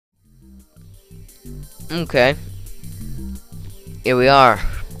Okay. Here we are.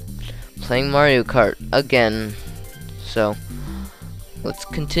 Playing Mario Kart again. So, let's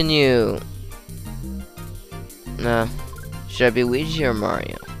continue. Should I be Luigi or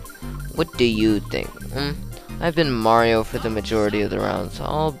Mario? What do you think? I've been Mario for the majority of the rounds. So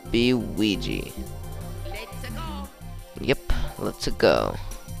I'll be Luigi. Yep, let's go.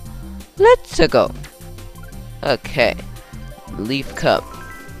 Let's go. Okay. Leaf Cup.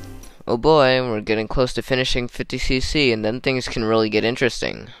 Oh boy, we're getting close to finishing 50cc, and then things can really get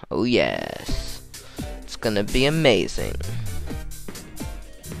interesting. Oh yes. It's gonna be amazing.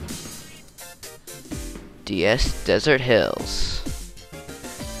 DS Desert Hills.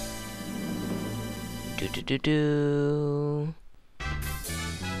 Do.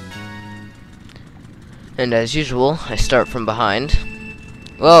 And as usual, I start from behind.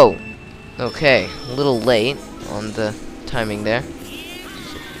 Whoa! Okay, a little late on the timing there.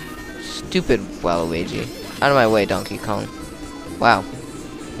 Stupid Waluigi. Out of my way, Donkey Kong. Wow.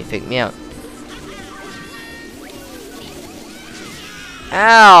 He picked me out.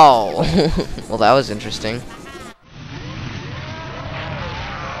 Ow! Well, that was interesting.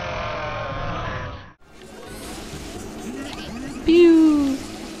 Pew!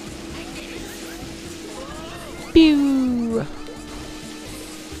 Pew!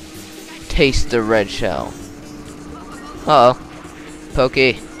 Taste the red shell. Uh-oh.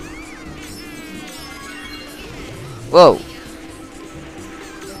 Pokey. Whoa!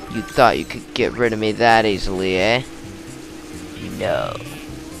 You thought you could get rid of me that easily, eh? No.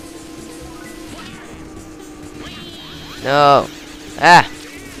 No. Ah!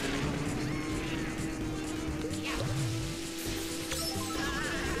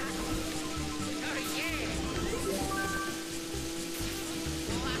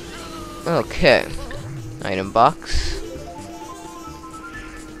 Okay. Item box.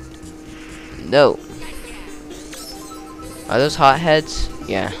 No. Are those hotheads?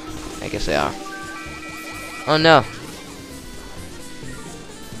 Yeah, I guess they are. Oh no.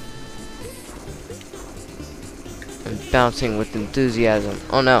 I'm bouncing with enthusiasm.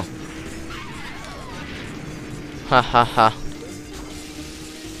 Oh no. Ha ha ha.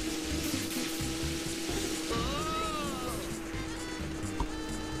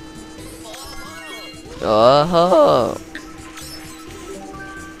 Oh.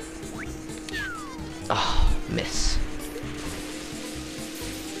 Oh, miss.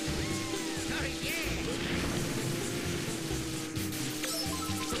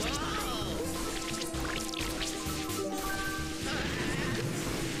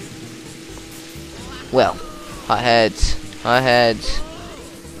 Well, hotheads, hotheads.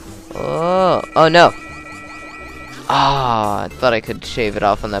 Oh no. Ah, I thought I could shave it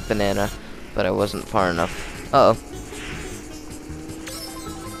off on that banana, but I wasn't far enough. Uh-oh.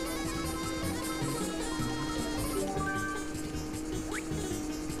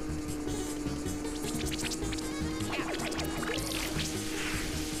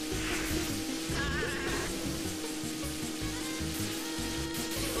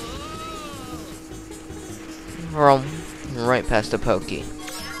 Right past the pokey.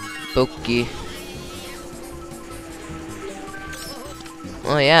 Pokey.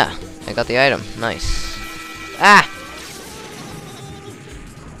 Oh yeah, I got the item. Nice. Ah!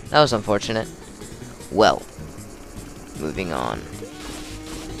 That was unfortunate. Well, moving on.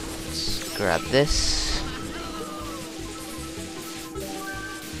 Let's grab this.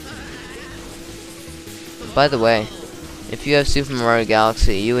 By the way, if you have Super Mario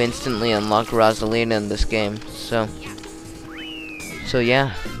Galaxy, you instantly unlock Rosalina in this game. So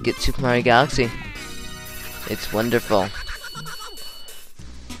yeah, get Super Mario Galaxy. It's wonderful.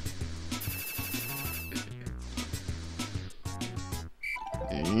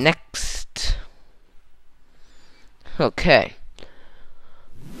 Next. Okay.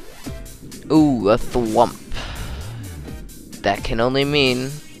 Ooh, a thwomp. That can only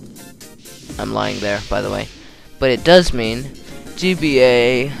mean... I'm lying there, by the way. But it does mean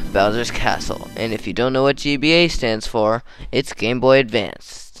GBA Bowser's Castle. And if you don't know what GBA stands for, it's Game Boy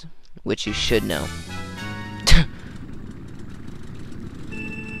Advance, which you should know.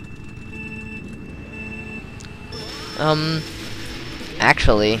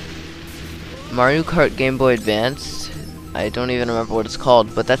 Actually, Mario Kart Game Boy Advance, I don't even remember what it's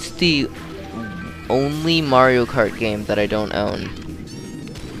called, but that's the only Mario Kart game that I don't own.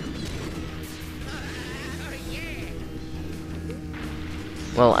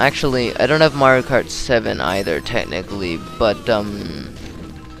 Well, actually, I don't have Mario Kart 7 either, technically, but,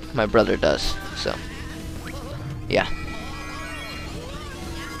 my brother does, so, yeah.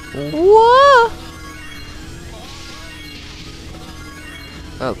 Whoa!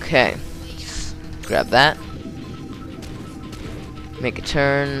 Okay. Grab that. Make a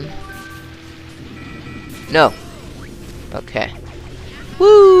turn. No. Okay.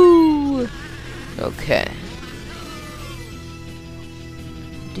 Woo! Okay.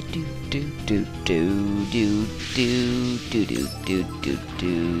 Do do do do do do do do do do do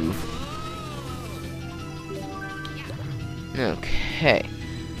do. Okay.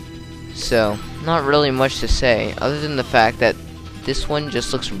 So, not really much to say, other than the fact that this one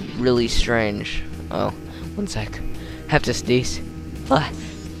just looks really strange. Oh, one sec. Have to sneeze. Ah.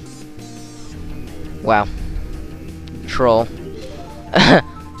 Wow. Troll.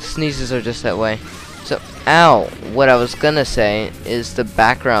 Sneezes are just that way. So, ow! What I was gonna say is the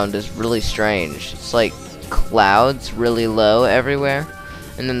background is really strange. It's like clouds really low everywhere,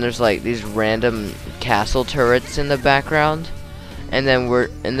 and then there's like these random castle turrets in the background, and then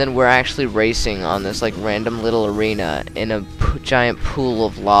we're actually racing on this like random little arena in a giant pool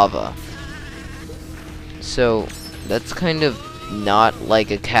of lava. So that's kind of not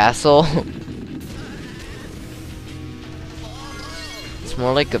like a castle. It's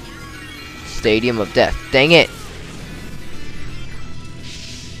more like a stadium of death. Dang it!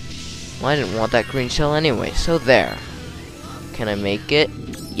 Well, I didn't want that green shell anyway, so there. Can I make it?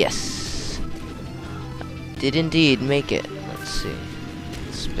 Yes. I did indeed make it. Let's see.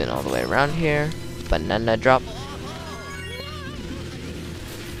 Spin all the way around here. Banana drop.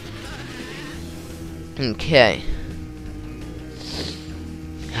 Okay.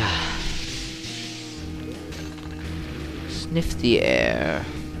 Sniff the air.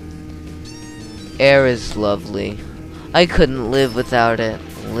 Air is lovely. I couldn't live without it,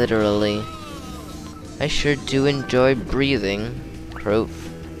 literally. I sure do enjoy breathing. Quote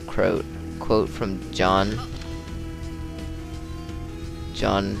from John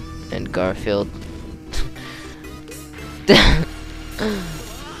and Garfield.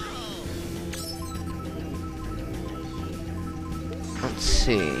 Let's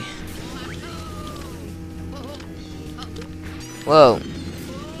see. Whoa.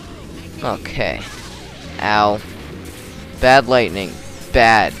 Okay. Ow. Bad lightning.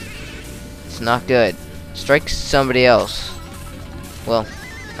 Bad. It's not good. Strike somebody else. Well,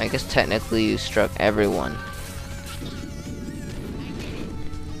 I guess technically you struck everyone.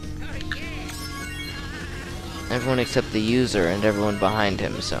 Everyone except the user and everyone behind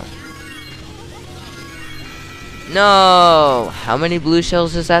him, so. No! How many blue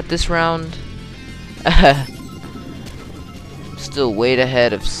shells is that this round? Still way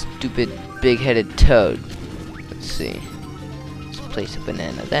ahead of stupid big-headed Toad. Let's see. Let's place a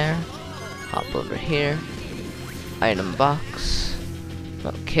banana there. Hop over here. Item box.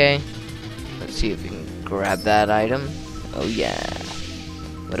 Okay. Let's see if we can grab that item. Oh yeah.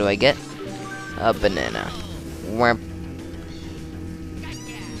 What do I get? A banana. Wham.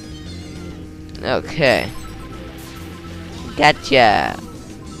 Okay. Gotcha.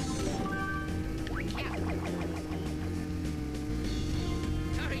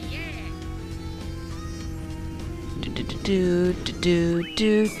 Do do do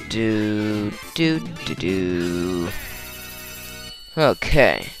do do do do.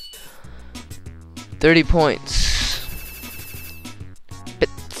 Okay. 30 points.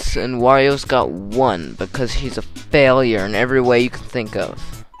 Bits, and Wario's got 1 because he's a failure in every way you can think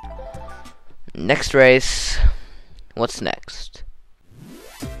of. Next race. What's next?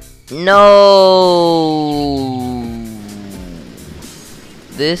 No.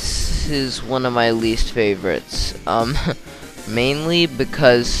 This is one of my least favorites. Mainly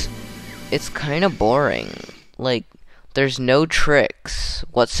because it's kind of boring. Like, there's no tricks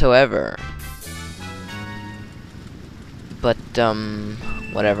whatsoever. But,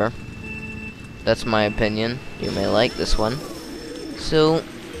 whatever. That's my opinion. You may like this one. So,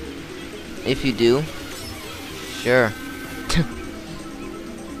 if you do, sure.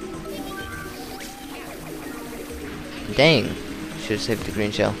 Dang. Should have saved the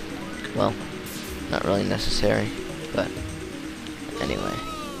green shell. Well, not really necessary, but anyway.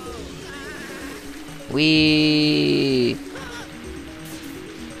 Whee!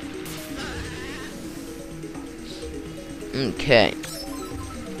 Okay.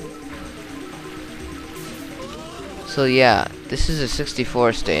 So yeah, this is a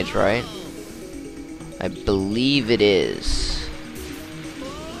 64 stage, right? I believe it is.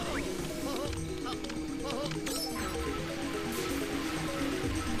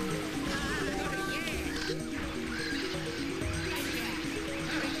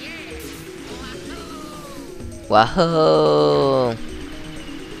 Whoa!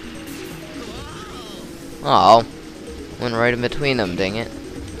 Oh, went right in between them, dang it.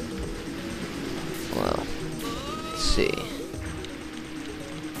 Well, let's see.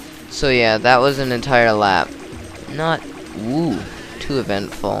 So yeah, that was an entire lap. Not, too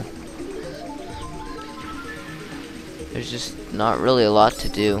eventful. There's just not really a lot to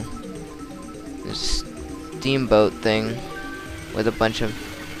do. There's a steamboat thing with a bunch of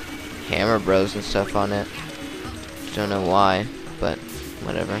Hammer Bros and stuff on it. Don't know why, but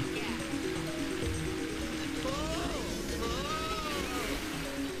whatever.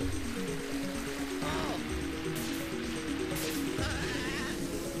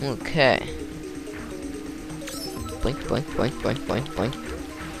 Okay. Blink, blink, blink, blink, blink, blink.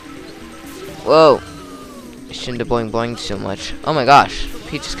 Whoa! I shouldn't have boing boinged so much. Oh my gosh!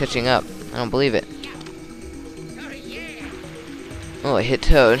 Peach is catching up. I don't believe it. Oh, I hit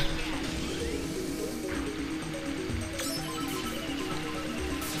Toad.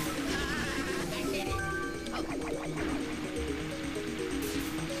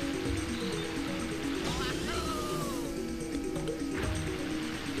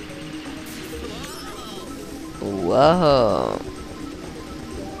 Whoa.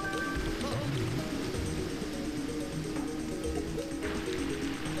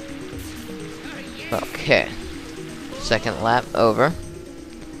 Okay. Second lap over.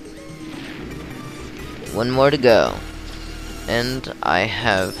 One more to go. And I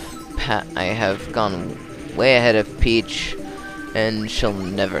have gone way ahead of Peach, and she'll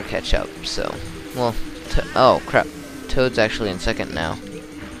never catch up, so. Well, oh crap. Toad's actually in second now.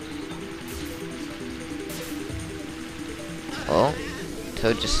 Oh,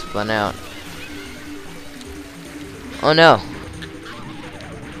 Toad just spun out. Oh no!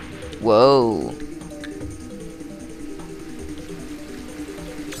 Whoa!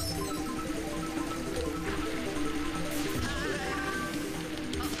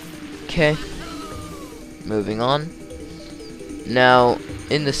 Okay. Moving on. Now,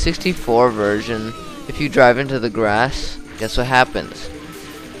 in the 64 version, if you drive into the grass, guess what happens?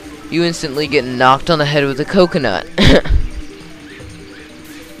 You instantly get knocked on the head with a coconut.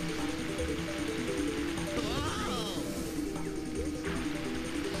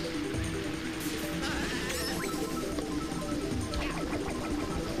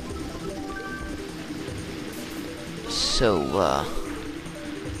 So,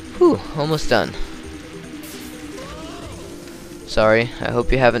 whew, almost done. Sorry, I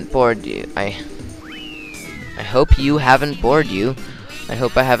hope you haven't bored you. I hope you haven't bored you. I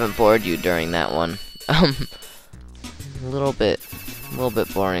hope I haven't bored you during that one. A little bit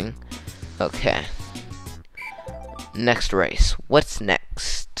boring. Okay. Next race. What's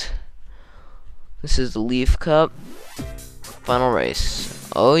next? This is the Leaf Cup. Final race.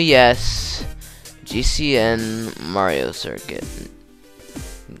 Oh yes. GCN Mario Circuit.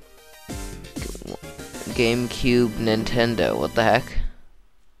 GameCube Nintendo. What the heck?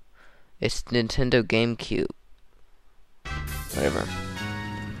 It's Nintendo GameCube. Whatever.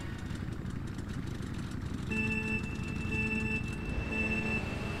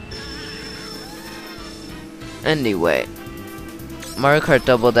 Anyway, Mario Kart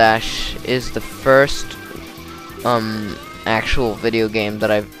Double Dash is the first actual video game that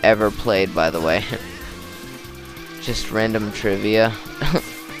I've ever played, by the way. Just random trivia.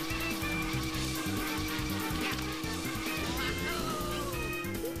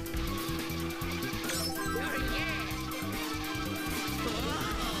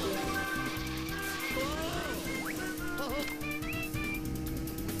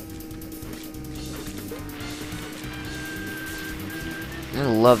 I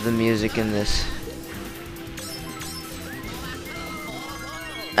love the music in this.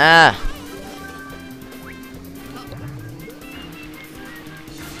 Ah!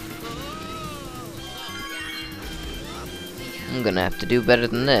 I'm gonna have to do better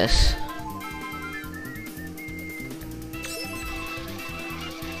than this.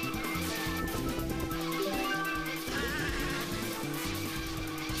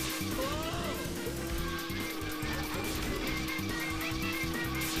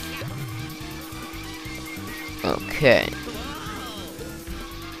 Okay.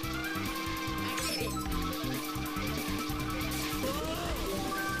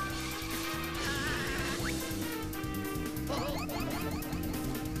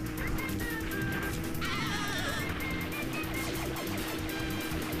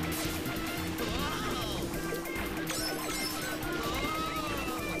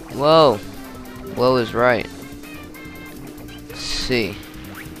 Whoa. Whoa is right. Let's see.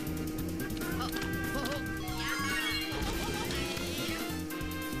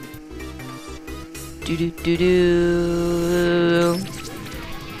 Do do do do.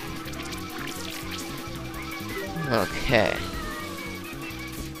 Okay.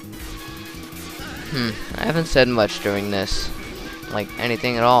 I haven't said much during this. like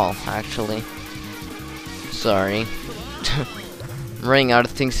anything at all, actually. Sorry. I'm running out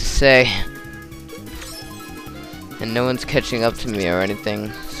of things to say. And no one's catching up to me or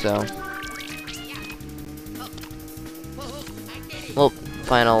anything, so. Well,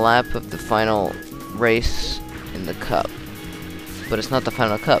 final lap of the final race in the cup. But it's not the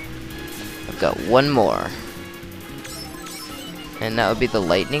final cup. I've got one more. And that would be the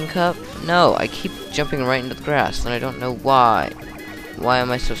lightning cup? No, I keep jumping right into the grass, and I don't know why. Why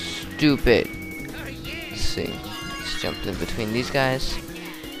am I so stupid? Let's see. Let's jump in between these guys.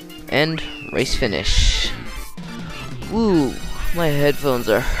 And race finish. Ooh, my headphones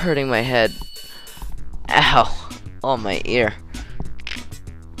are hurting my head. Ow. Oh, my ear.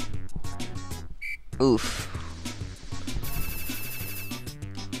 Oof.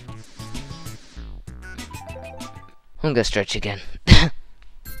 I'm gonna stretch again.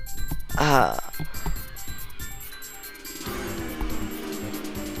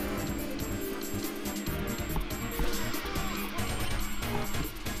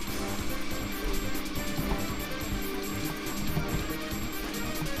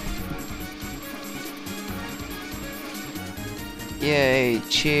 Yay,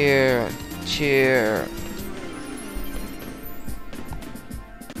 cheer, cheer.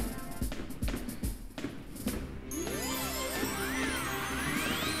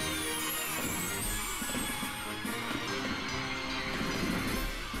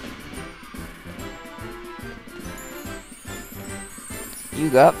 You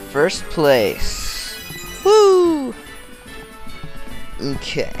got first place. Woo!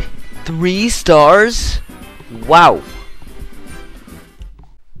 Okay. 3 stars? Wow.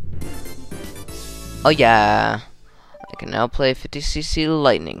 Oh yeah. I can now play 50cc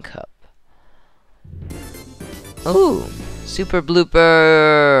Lightning Cup. Ooh, Super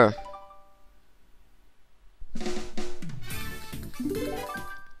Blooper.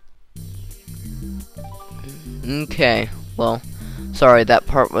 Okay, well, sorry, that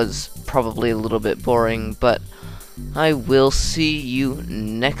part was probably a little bit boring, but I will see you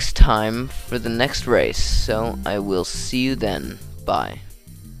next time for the next race, so I will see you then. Bye.